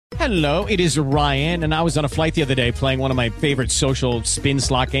Hello, it is Ryan, and I was on a flight the other day playing one of my favorite social spin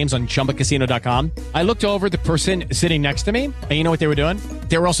slot games on ChumbaCasino.com. I looked over at the person sitting next to me, and you know what they were doing?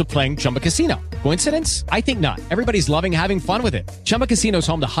 They were also playing Chumba Casino. Coincidence? I think not. Everybody's loving having fun with it. Chumba Casino is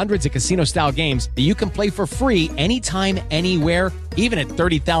home to hundreds of casino-style games that you can play for free anytime, anywhere, even at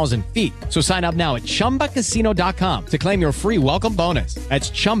 30,000 feet. So sign up now at ChumbaCasino.com to claim your free welcome bonus. That's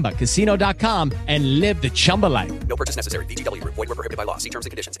ChumbaCasino.com and live the Chumba life. No purchase necessary. VGW. Void where prohibited by law. See terms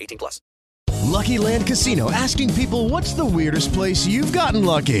and conditions. 18+. Lucky Land Casino, asking people, what's the weirdest place you've gotten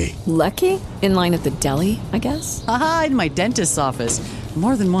lucky? Lucky? In line at the deli, I guess? Aha, in my dentist's office.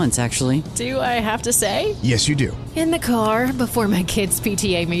 More than once, actually. Do I have to say? Yes, you do. In the car before my kids'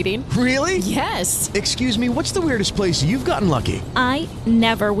 PTA meeting. Really? Yes. Excuse me, what's the weirdest place you've gotten lucky? I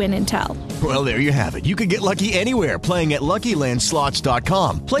never win and tell. Well, there you have it. You can get lucky anywhere, playing at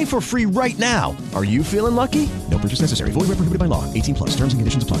LuckyLandSlots.com. Play for free right now. Are you feeling lucky? No purchase necessary. Void where prohibited by law. 18+. Terms and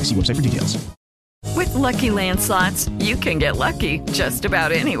conditions apply. See website for details. With Lucky Land Slots, you can get lucky just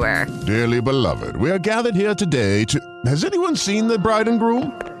about anywhere. Dearly beloved, we are gathered here today to... Has anyone seen the bride and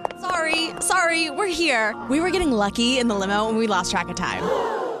groom? Sorry, we're here. We were getting lucky in the limo and we lost track of time.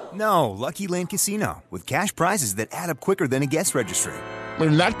 No, Lucky Land Casino, with cash prizes that add up quicker than a guest registry.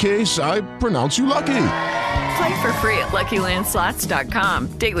 In that case, I pronounce you lucky. Play for free at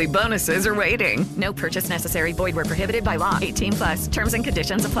LuckyLandSlots.com. Daily bonuses are waiting. No purchase necessary. Void where prohibited by law. 18+. Terms and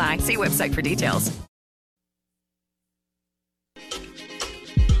conditions apply. See website for details.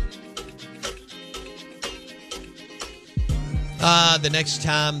 The next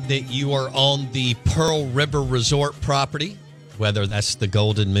time that you are on the Pearl River Resort property, whether that's the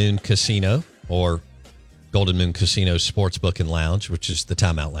Golden Moon Casino or Golden Moon Casino Sportsbook and Lounge, which is the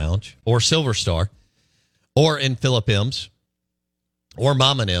Timeout Lounge, or Silver Star, or in Philip M's, or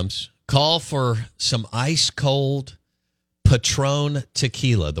Mama M's, call for some ice-cold Patron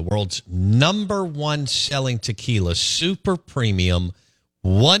tequila, the world's #1 selling tequila, super premium,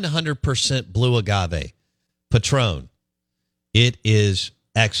 100% blue agave. Patron. It is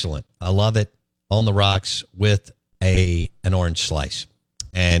excellent. I love it. On the rocks with an orange slice.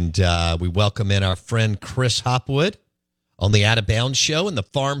 And we welcome in our friend Chris Hopwood on the Out of Bounds Show and the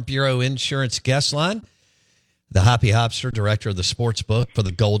Farm Bureau Insurance Guest Line. The Hoppy Hopster, director of the Sportsbook for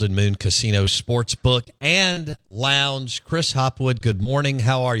the Golden Moon Casino Sportsbook and Lounge. Chris Hopwood, good morning.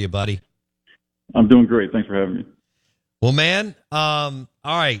 How are you, buddy? I'm doing great. Thanks for having me. Well, man, all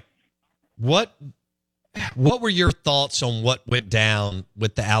right. What were your thoughts on what went down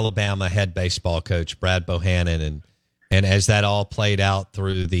with the Alabama head baseball coach, Brad Bohannon, and as that all played out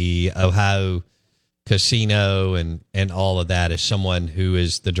through the Ohio casino and all of that, as someone who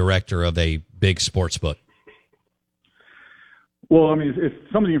is the director of a big sports book? Well, I mean,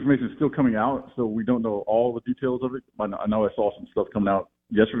 some of the information is still coming out, so we don't know all the details of it. I know I saw some stuff coming out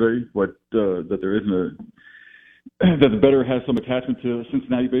yesterday, but that there isn't that the bettor has some attachment to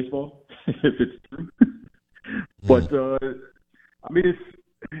Cincinnati baseball, if it's true. But I mean,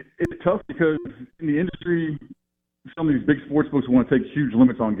 it's tough because in the industry, some of these big sports books want to take huge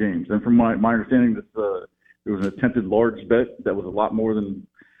limits on games. And from my understanding, that it was an attempted large bet that was a lot more than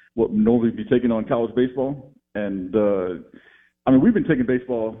what would normally be taken on college baseball. And I mean, we've been taking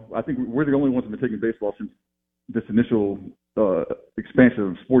baseball. I think we're the only ones who've been taking baseball since this initial expansion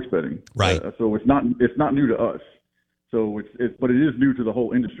of sports betting. Right. So it's not new to us. So but it is new to the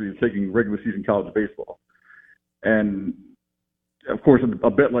whole industry of taking regular season college baseball. And of course, a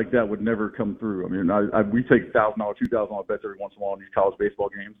bet like that would never come through. I mean, we take $1,000, $2,000 bets every once in a while on these college baseball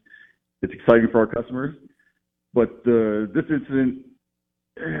games. It's exciting for our customers. But this incident,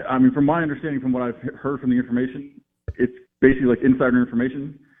 I mean, from my understanding, from what I've heard from the information, it's basically like insider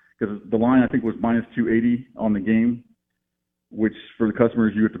information, because the line, I think, was minus 280 on the game, which for the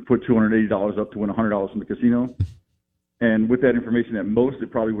customers, you have to put $280 up to win $100 from the casino. And with that information, at most,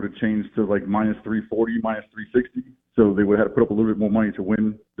 it probably would have changed to like minus 340, minus 360. So they would have to put up a little bit more money to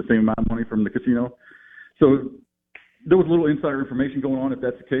win the same amount of money from the casino. So there was a little insider information going on if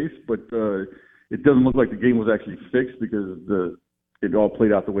that's the case, but it doesn't look like the game was actually fixed, because it all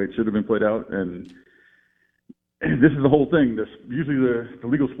played out the way it should have been played out. And this is the whole thing. Usually the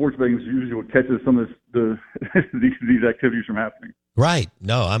legal sports betting is usually what catches some of these activities from happening. Right.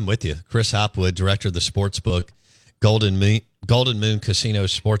 No, I'm with you. Chris Hopwood, director of the Sportsbook, Golden Moon Casino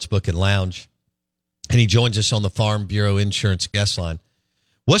Sportsbook and Lounge. And he joins us on the Farm Bureau Insurance Guest Line.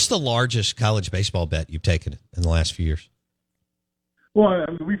 What's the largest college baseball bet you've taken in the last few years? Well, I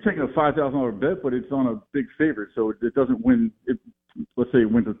mean, we've taken a $5,000 bet, but it's on a big favorite, so it doesn't win. Let's say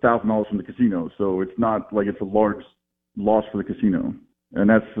it wins $1,000 from the casino, so it's not like it's a large loss for the casino, and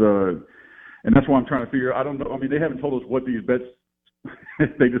that's why I'm trying to figure. I don't know. I mean, they haven't told us what these bets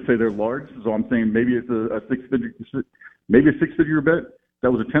they just say they're large. So I'm saying maybe it's a six-figure bet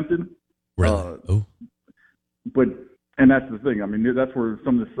that was attempted. Really? But that's the thing. I mean, that's where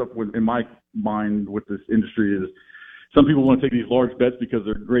some of the stuff in my mind with this industry is. Some people want to take these large bets because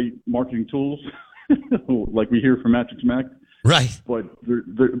they're great marketing tools, like we hear from Matrix Mac. Right. But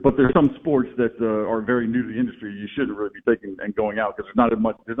there's some sports that are very new to the industry. You shouldn't really be taking and going out because there's not as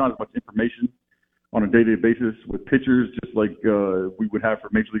much information on a day-to-day basis with pitchers, just like we would have for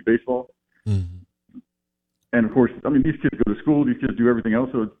Major League Baseball. Mm-hmm. And of course, I mean, these kids go to school. These kids do everything else.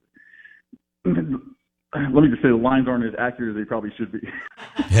 So let me just say the lines aren't as accurate as they probably should be.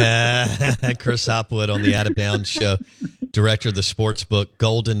 Chris Hopwood on the Out of Bounds Show, director of the Sportsbook,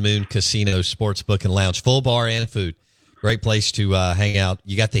 Golden Moon Casino Sportsbook and Lounge, full bar and food. Great place to hang out.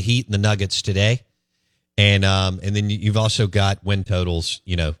 You got the Heat and the Nuggets today, and then you've also got win totals.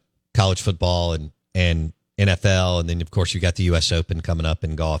 You know, college football and NFL, and then of course you got the U.S. Open coming up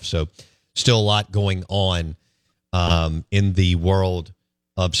in golf. So still a lot going on in the world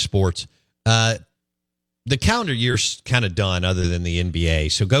of sports. The calendar year's kind of done other than the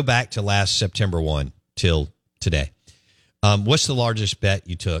NBA. So go back to last September 1 till today. What's the largest bet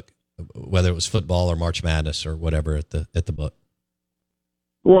you took, whether it was football or March Madness or whatever at the book?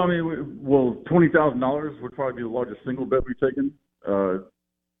 Well, I mean, $20,000 would probably be the largest single bet we've taken.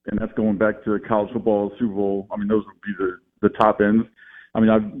 And that's going back to college football, Super Bowl. I mean, those would be the top ends. I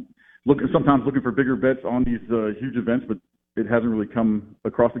mean, I'm sometimes looking for bigger bets on these huge events, but it hasn't really come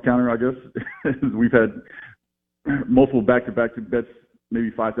across the counter, I guess. We've had multiple back-to-back bets,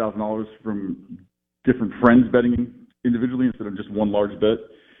 maybe $5,000 from different friends betting individually instead of just one large bet.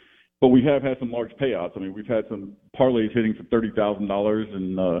 But we have had some large payouts. I mean, we've had some parlays hitting for $30,000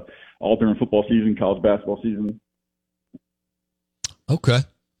 and all during football season, college basketball season. Okay.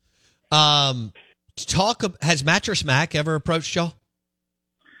 Has Mattress Mac ever approached y'all?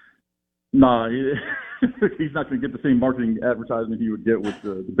 Nah, he's not going to get the same marketing advertisement he would get with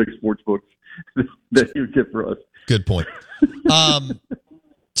the big sports books that he would get for us. Good point.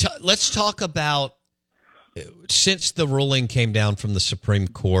 Let's talk about, since the ruling came down from the Supreme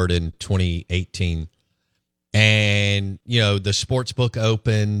Court in 2018 and, you know, the sports book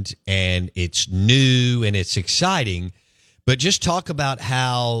opened and it's new and it's exciting, but just talk about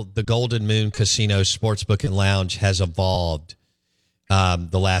how the Golden Moon Casino Sportsbook and Lounge has evolved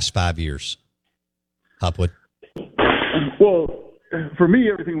the last 5 years. Hopwood. Well, for me,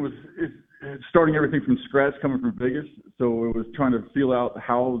 everything was starting everything from scratch, coming from Vegas. So it was trying to feel out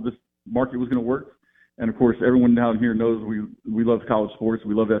how this market was going to work. And of course, everyone down here knows we love college sports.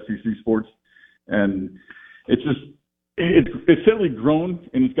 We love SEC sports. And it's steadily grown,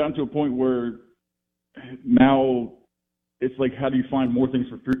 and it's gotten to a point where now it's like, how do you find more things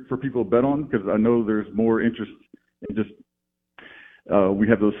for people to bet on? Because I know there's more interest in just we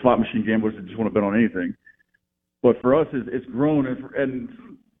have those slot machine gamblers that just want to bet on anything. But for us, it's grown,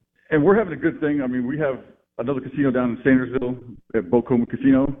 and we're having a good thing. I mean, we have another casino down in Sandersville at Bocoma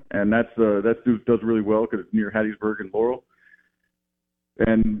Casino, and that does really well because it's near Hattiesburg and Laurel.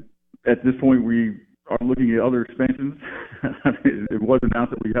 And at this point, we are looking at other expansions. I mean, it was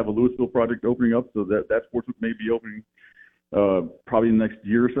announced that we have a Louisville project opening up, so that sportsbook may be opening probably in the next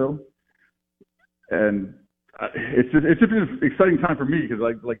year or so. And it's just an exciting time for me because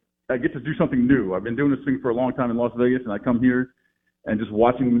I get to do something new. I've been doing this thing for a long time in Las Vegas, and I come here and just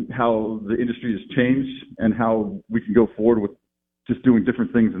watching how the industry has changed and how we can go forward with just doing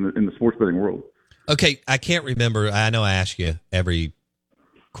different things in the sports betting world. Okay, I can't remember. I know I ask you every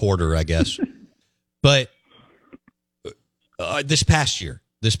quarter, I guess, but this past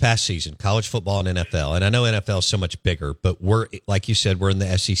season, college football and NFL, and I know NFL is so much bigger, but we're, like you said, we're in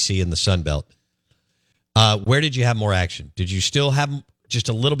the SEC and the Sun Belt. Where did you have more action? Did you still have just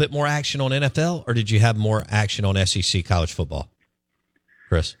a little bit more action on NFL, or did you have more action on SEC college football?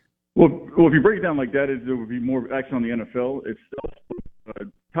 Chris? Well, if you break it down like that, there would be more action on the NFL itself.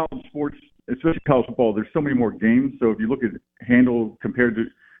 College sports, especially college football, there's so many more games. So if you look at handle compared to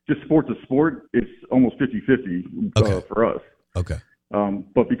just sport to sport, it's almost 50-50 for us. Okay.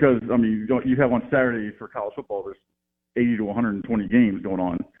 But because, I mean, you have on Saturday for college football, there's 80 to 120 games going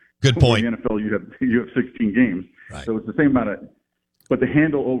on. Good point. In the NFL, you have 16 games. Right. So it's the same amount of, but the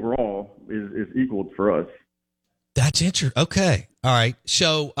handle overall is equal for us. That's interesting. Okay. All right.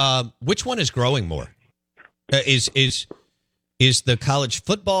 So which one is growing more? Is the college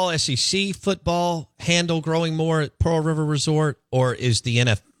football, SEC football handle growing more at Pearl River Resort, or is the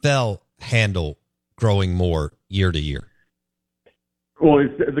NFL handle growing more year to year? Well,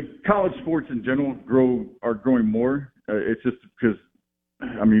 the college sports in general are growing more. It's just because,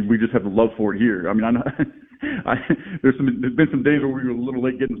 I mean, we just have the love for it here. I mean, there's been some days where we were a little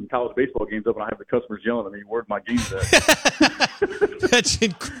late getting some college baseball games up, and I have the customers yelling at me, "Where's my games at?" That's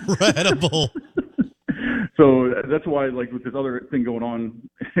incredible. So that's why, like, with this other thing going on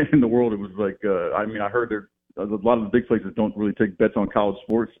in the world, it was like, I heard there a lot of the big places don't really take bets on college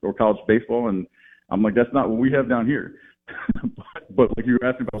sports or college baseball, and I'm like, that's not what we have down here. but like you were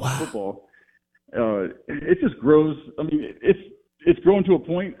asking about football, it just grows. I mean, it's grown to a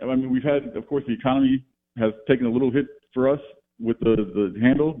point. I mean, we've had, of course, the economy has taken a little hit for us with the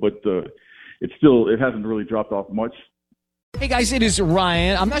handle, but it hasn't really dropped off much. Hey guys, it is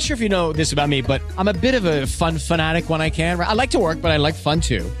Ryan. I'm not sure if you know this about me, but I'm a bit of a fun fanatic when I can. I like to work, but I like fun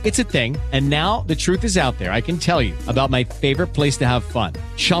too. It's a thing. And now the truth is out there. I can tell you about my favorite place to have fun.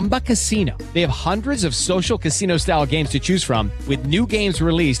 Chumba Casino. They have hundreds of social casino style games to choose from with new games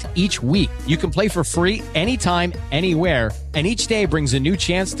released each week. You can play for free anytime, anywhere. And each day brings a new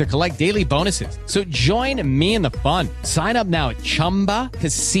chance to collect daily bonuses. So join me in the fun. Sign up now at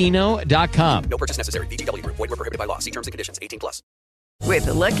ChumbaCasino.com. No purchase necessary. VGW Group. Void where prohibited by law. See terms and conditions. 18+. With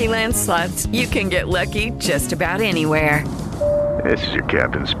the Lucky Land Slots, you can get lucky just about anywhere. This is your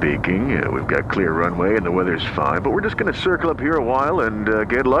captain speaking. We've got clear runway and the weather's fine, but we're just going to circle up here a while and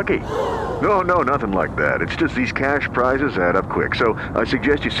get lucky. No, nothing like that. It's just these cash prizes add up quick. So I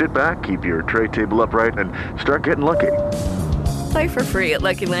suggest you sit back, keep your tray table upright, and start getting lucky. Play for free at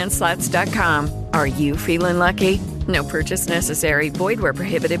LuckyLandSlots.com. Are you feeling lucky? No purchase necessary. Void where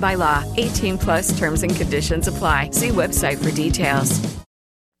prohibited by law. 18+ terms and conditions apply. See website for details.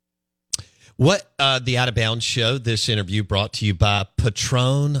 What the Out of Bounds show, this interview brought to you by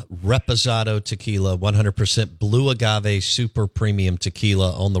Patron Reposado Tequila, 100% blue agave super premium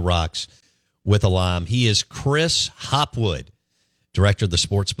tequila on the rocks with a lime. He is Chris Hopwood, director of the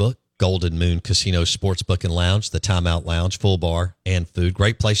Sportsbook, Golden Moon Casino Sportsbook and Lounge, the Timeout Lounge, full bar and food.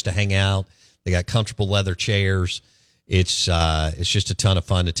 Great place to hang out. They got comfortable leather chairs. It's just a ton of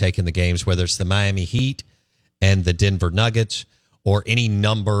fun to take in the games, whether it's the Miami Heat and the Denver Nuggets or any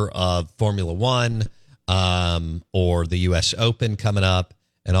number of Formula One or the U.S. Open coming up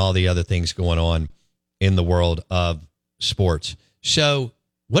and all the other things going on in the world of sports. So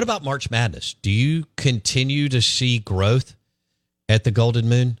what about March Madness? Do you continue to see growth at the Golden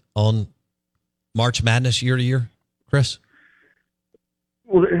Moon on March Madness year to year, Chris?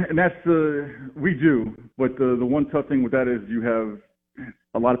 Well, and that's we do, but the one tough thing with that is you have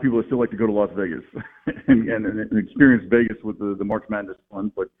a lot of people that still like to go to Las Vegas and experience Vegas with the March Madness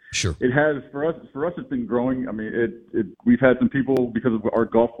fun. But sure, it has for us. It's been growing. I mean, we've had some people because of our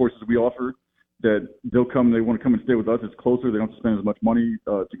golf courses we offer that they'll come. They want to come and stay with us. It's closer. They don't have to spend as much money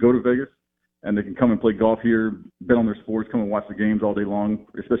to go to Vegas, and they can come and play golf here, bet on their sports, come and watch the games all day long.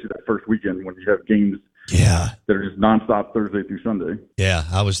 Especially that first weekend when you have games. Yeah, that are just nonstop Thursday through Sunday. Yeah,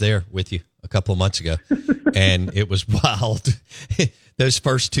 I was there with you a couple of months ago, and it was wild. Those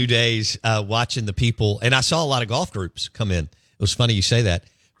first 2 days watching the people, and I saw a lot of golf groups come in. It was funny you say that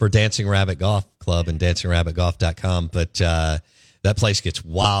for Dancing Rabbit Golf Club and DancingRabbitGolf.com, but that place gets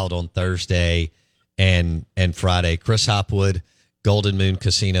wild on Thursday and Friday. Chris Hopwood, Golden Moon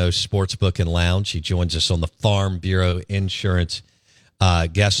Casino Sportsbook and Lounge. He joins us on the Farm Bureau Insurance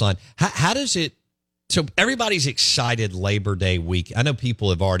guest line. How does it? So everybody's excited Labor Day week. I know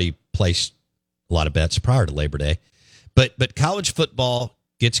people have already placed a lot of bets prior to Labor Day, but college football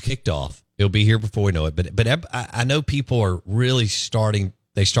gets kicked off. It'll be here before we know it. But I know people are really starting.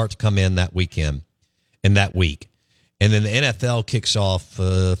 They start to come in that weekend and that week, and then the NFL kicks off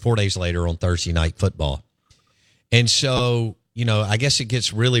 4 days later on Thursday Night Football. And so, I guess it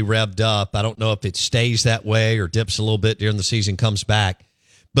gets really revved up. I don't know if it stays that way or dips a little bit during the season, comes back,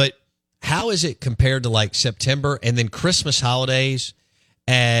 but how is it compared to like September and then Christmas holidays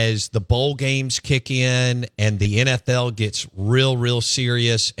as the bowl games kick in and the NFL gets real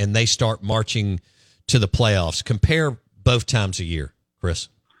serious and they start marching to the playoffs? Compare both times a year, Chris.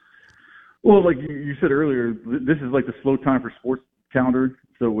 Well, like you said earlier, this is like the slow time for sports calendar.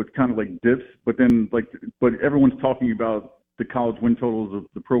 So it's kind of like dips, but everyone's talking about the college win totals,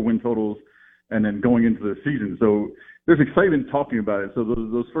 the pro win totals, and then going into the season. So there's excitement talking about it. So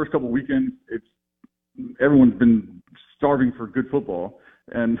those first couple of weekends, everyone's been starving for good football,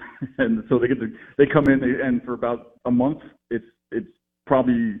 and so they come in and for about a month, it's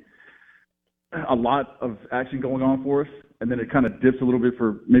probably a lot of action going on for us, and then it kind of dips a little bit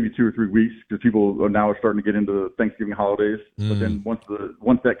for maybe 2 or 3 weeks because people are now starting to get into Thanksgiving holidays. But then once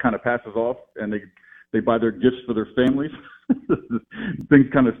that kind of passes off and they buy their gifts for their families, things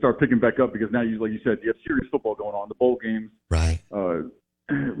kind of start picking back up because now, like you said, you have serious football going on, the bowl games. Right.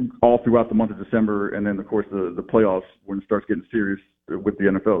 all throughout the month of December, and then of course the playoffs when it starts getting serious with the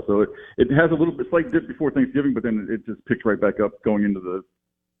NFL. So it has a little bit slight dip before Thanksgiving, but then it just picks right back up going into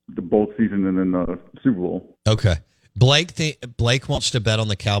the bowl season and then the Super Bowl. Okay. Blake wants to bet on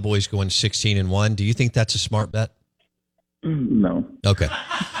the Cowboys going 16-1. Do you think that's a smart bet? No. Okay.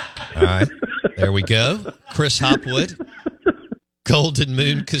 All right. There we go. Chris Hopwood, Golden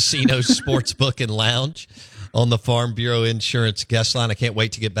Moon Casino Sportsbook and Lounge on the Farm Bureau Insurance guest line. I can't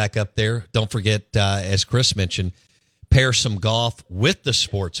wait to get back up there. Don't forget, as Chris mentioned, pair some golf with the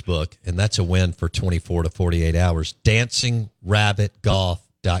Sportsbook, and that's a win for 24 to 48 hours.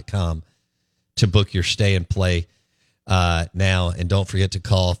 DancingRabbitGolf.com to book your stay and play now. And don't forget to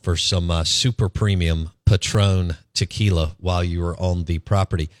call for some super premium Patron tequila while you are on the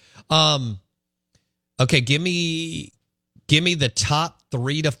property. Okay, give me the top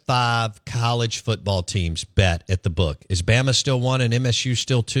 3 to 5 college football teams bet at the book. Is Bama still 1 and MSU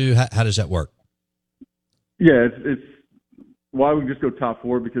still 2? How does that work? Yeah, it's why we just go top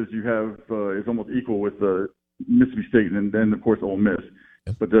 4 because you have it's almost equal with Mississippi State and then of course Ole Miss.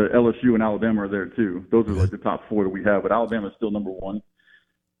 Yep. But the LSU and Alabama are there too. Those are like the top 4 that we have. But Alabama is still number 1,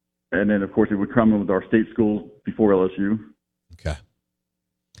 and then of course it would come in with our state schools before LSU. Okay,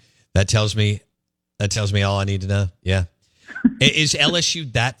 that tells me all I need to know. Yeah. Is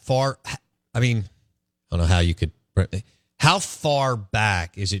LSU that far? I mean, I don't know how you could. How far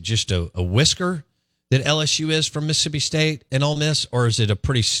back? Is it just a whisker that LSU is from Mississippi State and Ole Miss, or is it a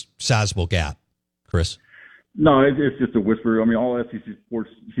pretty sizable gap, Chris? No, it's just a whisper. I mean, all SEC sports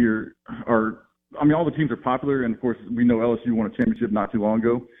here are. I mean, all the teams are popular, and of course, we know LSU won a championship not too long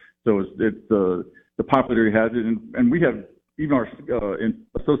ago, so it's the popularity has it, and we have. Even our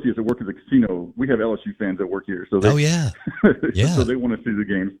associates that work at the casino, we have LSU fans that work here. So they, yeah. So they want to see the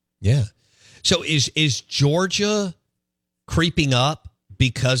games. Yeah. So is Georgia creeping up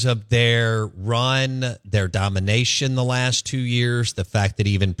because of their run, their domination the last 2 years, the fact that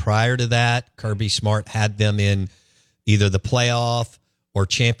even prior to that, Kirby Smart had them in either the playoff or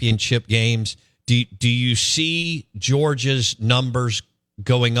championship games? Do you see Georgia's numbers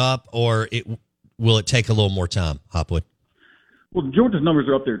going up, or will it take a little more time, Hopwood? Well, Georgia's numbers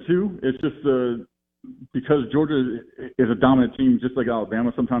are up there too. It's just because Georgia is a dominant team, just like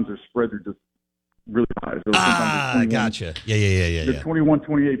Alabama. Sometimes their spreads are just really high. So Gotcha. Yeah. They're 21,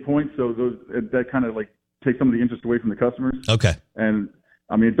 28 points. So that kind of like takes some of the interest away from the customers. Okay. And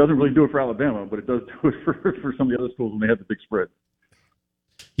I mean, it doesn't really do it for Alabama, but it does do it for some of the other schools when they have the big spread.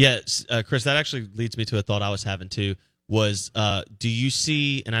 Yes, Chris, that actually leads me to a thought I was having too. Do you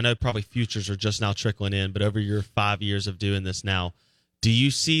see, and I know probably futures are just now trickling in, but over your 5 years of doing this now, do you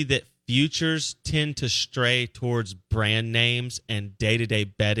see that futures tend to stray towards brand names and day-to-day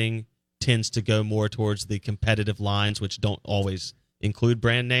betting tends to go more towards the competitive lines, which don't always include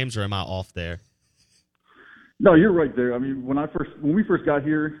brand names, or am I off there? No, you're right there. I mean, when we first got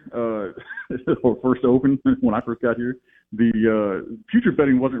here, or first opened, when I first got here, the future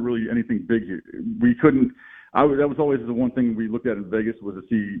betting wasn't really anything big here. We couldn't. That was always the one thing we looked at in Vegas was to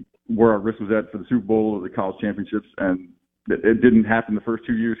see where our risk was at for the Super Bowl or the college championships, and it didn't happen the first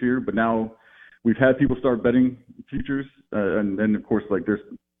 2 years here. But now we've had people start betting futures, and then of course like there's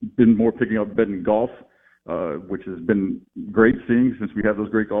been more picking up betting golf, which has been great seeing since we have those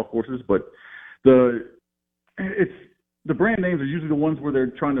great golf courses. But the brand names are usually the ones where they're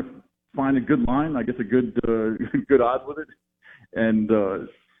trying to find a good line, I guess a good odds with it, and.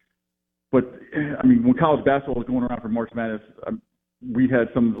 But, I mean, when college basketball was going around for March Madness, we had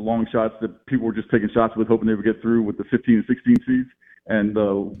some of the long shots that people were just taking shots with, hoping they would get through with the 15 and 16 seeds. And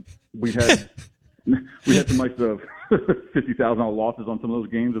we had some nice $50,000 losses on some of those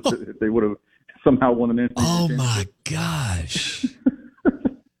games if they would have somehow won an NCAA championship. My gosh.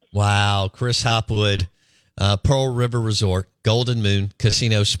 Wow. Chris Hopwood, Pearl River Resort, Golden Moon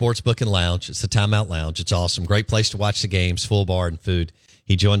Casino, Sportsbook and Lounge. It's the Timeout Lounge. It's awesome. Great place to watch the games, full bar and food.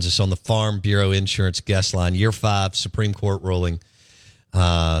 He joins us on the Farm Bureau Insurance guest line. Year 5, Supreme Court ruling,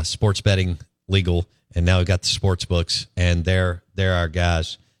 sports betting legal, and now we've got the sports books, and they're our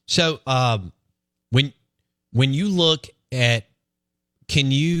guys. So when you look at,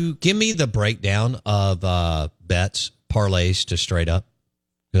 can you give me the breakdown of bets, parlays to straight up?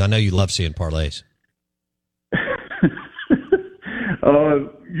 Because I know you love seeing parlays.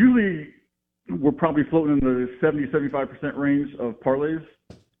 Usually we're probably floating in the 70-75% range of parlays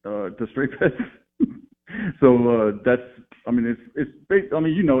to straight bets. So that's, I mean, it's based, I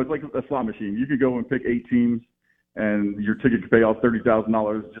mean, you know, it's like a slot machine. You could go and pick 8 teams, and your ticket could pay out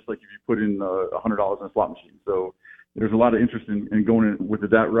 $30,000, just like if you put in $100 in a slot machine. So there's a lot of interest in going with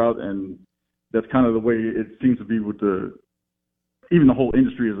that route, and that's kind of the way it seems to be with the even the whole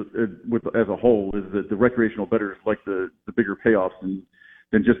industry as a whole is that the recreational bettors like the bigger payoffs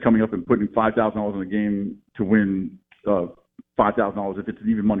than just coming up and putting $5,000 in a game to win $5,000 if it's an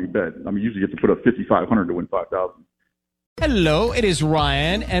even money bet. I mean, usually you have to put up $5,500 to win $5,000. Hello, it is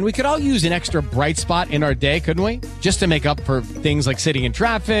Ryan, and we could all use an extra bright spot in our day, couldn't we? Just to make up for things like sitting in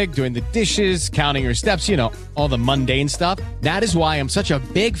traffic, doing the dishes, counting your steps, all the mundane stuff. That is why I'm such a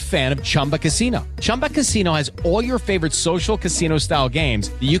big fan of Chumba Casino. Chumba Casino has all your favorite social casino-style games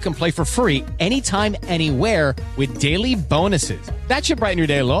that you can play for free anytime, anywhere with daily bonuses. That should brighten your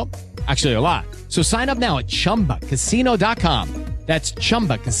day a little. Actually, a lot. So sign up now at ChumbaCasino.com. That's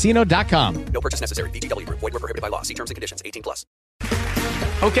ChumbaCasino.com. No purchase necessary. VGW Group. Void where prohibited by law. See terms and conditions. 18+.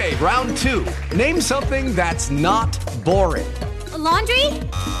 Okay, round two. Name something that's not boring. A laundry?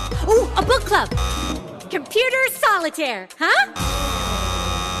 Ooh, a book club. Computer solitaire, huh?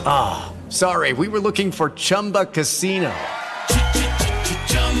 Ah, sorry. We were looking for Chumba Casino.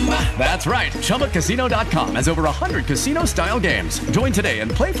 That's right. ChumbaCasino.com has over 100 casino-style games. Join today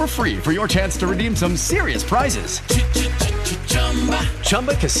and play for free for your chance to redeem some serious prizes.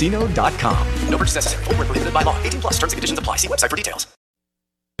 ChumbaCasino.com. No purchase necessary. Void where prohibited by law. 18+. Terms and conditions apply. See website for details.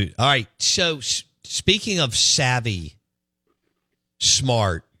 All right. So speaking of savvy,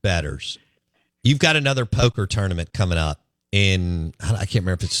 smart bettors, you've got another poker tournament coming up in, I can't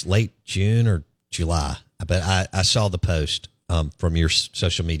remember if it's late June or July, but I saw the post from your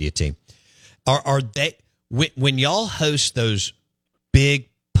social media team. Are they, when y'all host those big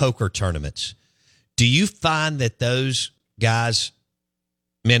poker tournaments, do you find that those guys,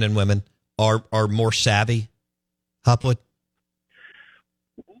 men and women, are more savvy, Hopwood?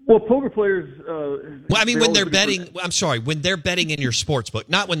 Well, poker players. When they're betting, when they're betting in your sports book,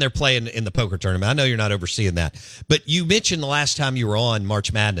 not when they're playing in the poker tournament. I know you're not overseeing that, but you mentioned the last time you were on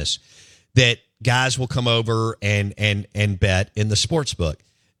March Madness that guys will come over and bet in the sports book.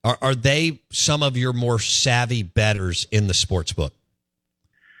 Are they some of your more savvy bettors in the sports book?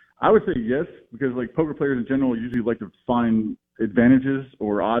 I would say yes, because like poker players in general usually like to find advantages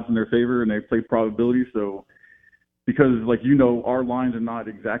or odds in their favor, and they play probability. So because our lines are not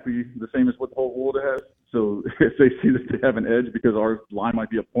exactly the same as what the whole world has. So if they see that they have an edge because our line might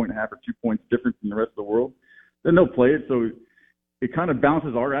be 1.5 or 2 points different than the rest of the world, then they'll play it. So it kind of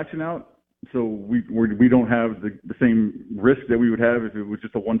balances our action out. So we don't have the same risk that we would have if it was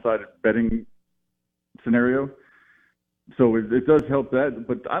just a one-sided betting scenario. So it does help that,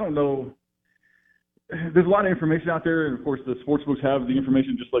 but I don't know. There's a lot of information out there, and of course the sports books have the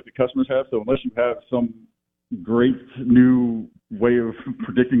information just like the customers have. So unless you have some great new way of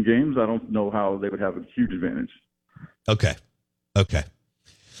predicting games, I don't know how they would have a huge advantage. Okay.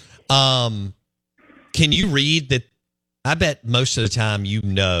 Can you read that? I bet most of the time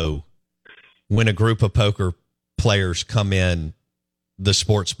when a group of poker players come in the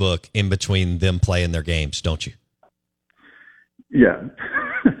sports book in between them playing their games, don't you? Yeah.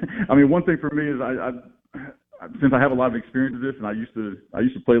 I mean, one thing for me is I since I have a lot of experience with this, and I used to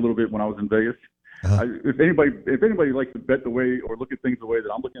play a little bit when I was in Vegas. Uh-huh. If anybody likes to bet the way or look at things the way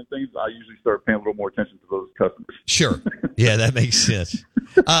that I'm looking at things, I usually start paying a little more attention to those customers. Sure. Yeah, that makes sense.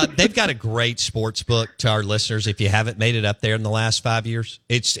 They've got a great sports book to our listeners. If you haven't made it up there in the last 5 years,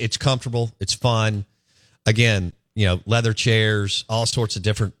 it's comfortable. It's fun. Again, leather chairs, all sorts of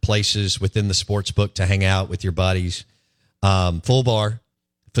different places within the sports book to hang out with your buddies. Full bar,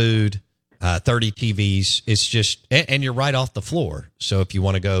 food, 30 TVs. It's just, and you're right off the floor. So if you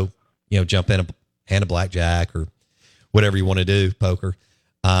want to go, jump in a hand of blackjack or whatever you want to do, poker,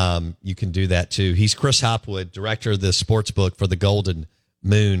 you can do that too. He's Chris Hopwood, director of the sports book for the Golden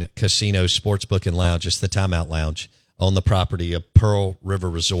Moon Casino Sportsbook and Lounge. It's the Timeout Lounge on the property of Pearl River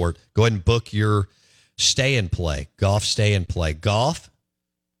Resort. Go ahead and book your stay and play, golf stay and play. Golf,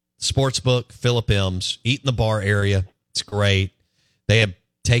 sportsbook, Philip M's, eat in the bar area. It's great. They have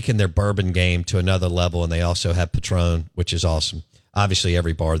taken their bourbon game to another level, and they also have Patron, which is awesome. Obviously,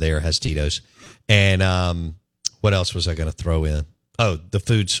 every bar there has Tito's. And what else was I going to throw in? Oh, the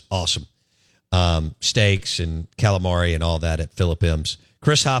food's awesome. Steaks and calamari and all that at Philip M's.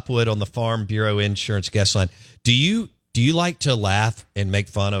 Chris Hopwood on the Farm Bureau Insurance guest line. Do you like to laugh and make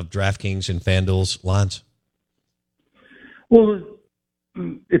fun of DraftKings and FanDuel's lines? Well,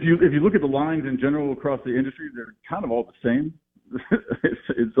 if you look at the lines in general across the industry, they're kind of all the same.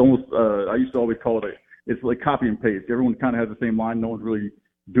 It's almost I used to always call it it's like copy and paste. Everyone kind of has the same line. No one's really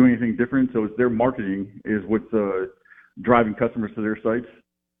doing anything different. So it's their marketing is what's driving customers to their sites.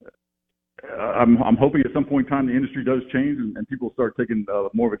 I'm hoping at some point in time the industry does change and people start taking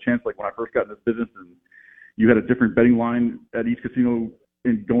more of a chance. Like when I first got in this business, and you had a different betting line at each casino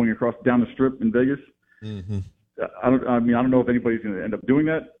going across down the strip in Vegas. Mm-hmm. I don't know if anybody's going to end up doing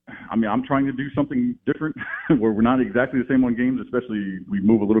that. I mean, I'm trying to do something different where we're not exactly the same on games, especially we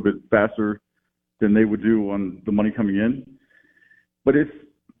move a little bit faster than they would do on the money coming in. But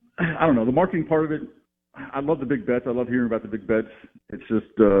I don't know, the marketing part of it, I love the big bets. I love hearing about the big bets. It's just,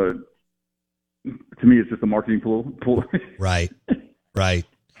 to me, it's just a marketing tool. Right.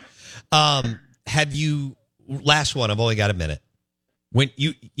 Have you, last one, I've only got a minute. When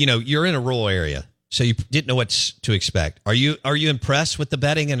you're in a rural area, so you didn't know what to expect. Are you impressed with the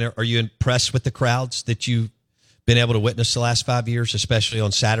betting, and are you impressed with the crowds that you've been able to witness the last 5 years, especially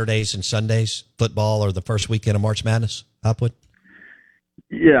on Saturdays and Sundays, football, or the first weekend of March Madness, Hopwood?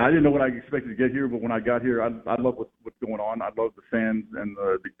 Yeah, I didn't know what I expected to get here, but when I got here, I love what's going on. I love the fans and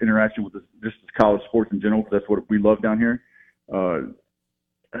the interaction with just college sports in general, because that's what we love down here. I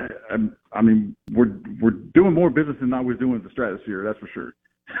mean, we're doing more business than I was doing at the Stratosphere, that's for sure.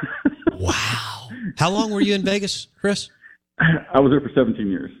 Wow. How long were you in Vegas, Chris? I was there for 17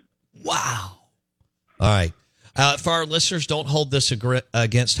 years. Wow. All right. For our listeners, don't hold this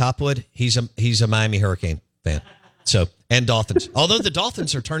against Hopwood. He's a Miami Hurricane fan. So, and Dolphins. Although the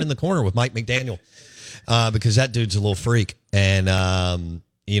Dolphins are turning the corner with Mike McDaniel, because that dude's a little freak. And, and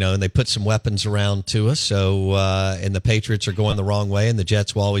they put some weapons around to us. So, and the Patriots are going the wrong way, and the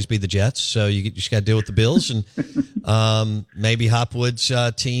Jets will always be the Jets. So you just got to deal with the Bills. And maybe Hopwood's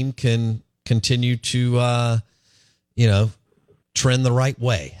team can continue to, trend the right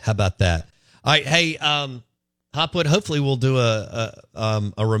way. How about that? All right. Hey, Hopwood, hopefully we'll do a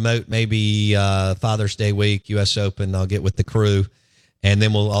remote, maybe Father's Day week, U.S. Open. I'll get with the crew, and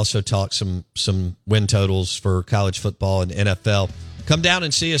then we'll also talk some win totals for college football and NFL. Come down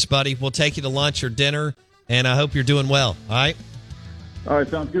and see us, buddy. We'll take you to lunch or dinner, and I hope you're doing well. All right? All right,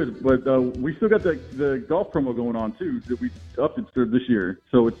 sounds good. But we still got the golf promo going on, too, that we upped it this year.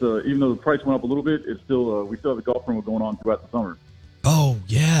 So it's even though the price went up a little bit, it's still we still have the golf promo going on throughout the summer. Oh,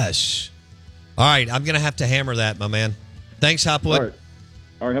 yes. All right, I'm going to have to hammer that, my man. Thanks, Hopwood.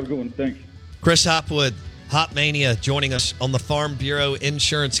 All right, have a good one. Thanks. Chris Hopwood, Hop Mania, joining us on the Farm Bureau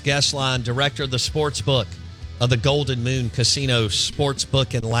Insurance Guest Line, director of the Sportsbook of the Golden Moon Casino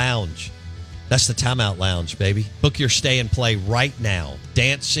Sportsbook and Lounge. That's the Timeout Lounge, baby. Book your stay and play right now.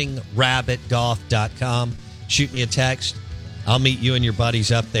 DancingRabbitGolf.com. Shoot me a text. I'll meet you and your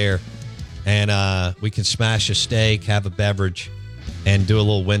buddies up there, and we can smash a steak, have a beverage, and do a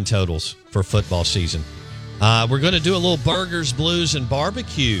little win totals for football season. We're going to do a little burgers, blues, and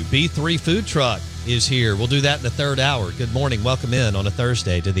barbecue. B3 Food Truck is here. We'll do that in the third hour. Good morning. Welcome in on a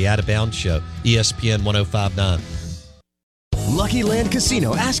Thursday to the Out of Bounds Show, ESPN 105.9. Lucky Land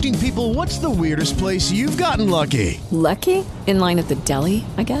Casino, asking people, what's the weirdest place you've gotten lucky? Lucky? In line at the deli,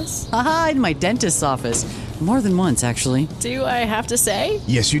 I guess? Aha, in my dentist's office. More than once, actually. Do I have to say?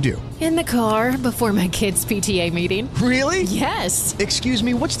 Yes, you do. In the car before my kids' PTA meeting. Really? Yes. Excuse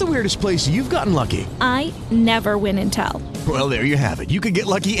me, what's the weirdest place you've gotten lucky? I never win and tell. Well, there you have it. You can get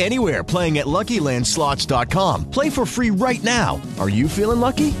lucky anywhere, playing at LuckyLandSlots.com. Play for free right now. Are you feeling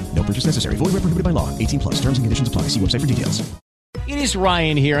lucky? No purchase necessary. Void where prohibited by law. 18+. Terms and conditions apply. See website for details. It is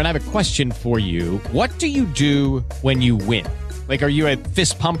Ryan here, and I have a question for you. What do you do when you win? Like, are you a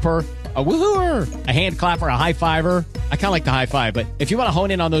fist pumper, a woohooer, a hand clapper, a high fiver? I kind of like the high five, but if you want to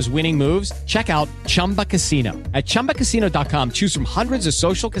hone in on those winning moves, check out Chumba Casino. At ChumbaCasino.com, choose from hundreds of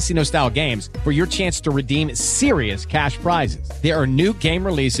social casino-style games for your chance to redeem serious cash prizes. There are new game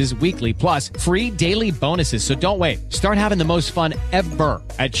releases weekly, plus free daily bonuses. So don't wait. Start having the most fun ever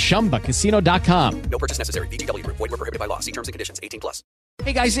at ChumbaCasino.com. No purchase necessary. VGW. Void where prohibited by law. See terms and conditions. 18+.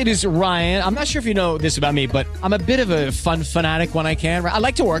 Hey guys, it is Ryan. I'm not sure if you know this about me, but I'm a bit of a fun fanatic when I can. I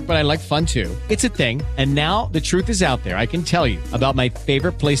like to work, but I like fun too. It's a thing. And now the truth is out there. I can tell you about my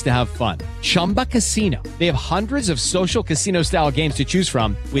favorite place to have fun. Chumba Casino. They have hundreds of social casino style games to choose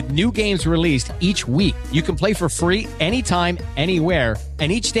from with new games released each week. You can play for free anytime, anywhere.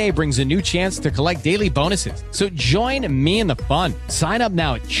 And each day brings a new chance to collect daily bonuses. So join me in the fun. Sign up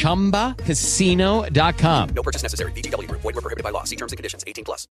now at ChumbaCasino.com. No purchase necessary. VGW. Void where prohibited by law. See terms and conditions.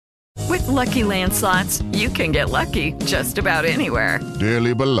 18+. With Lucky Land Slots, you can get lucky just about anywhere.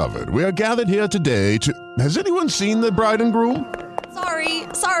 Dearly beloved, we are gathered here today to... Has anyone seen the bride and groom?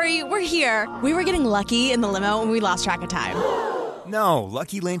 Sorry, we're here. We were getting lucky in the limo and we lost track of time. No,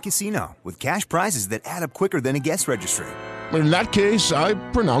 Lucky Land Casino, with cash prizes that add up quicker than a guest registry. In that case, I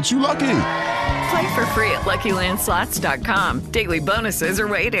pronounce you lucky. Play for free at LuckyLandSlots.com. Daily bonuses are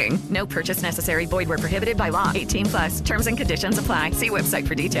waiting. No purchase necessary. Void where prohibited by law. 18+. Terms and conditions apply. See website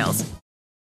for details.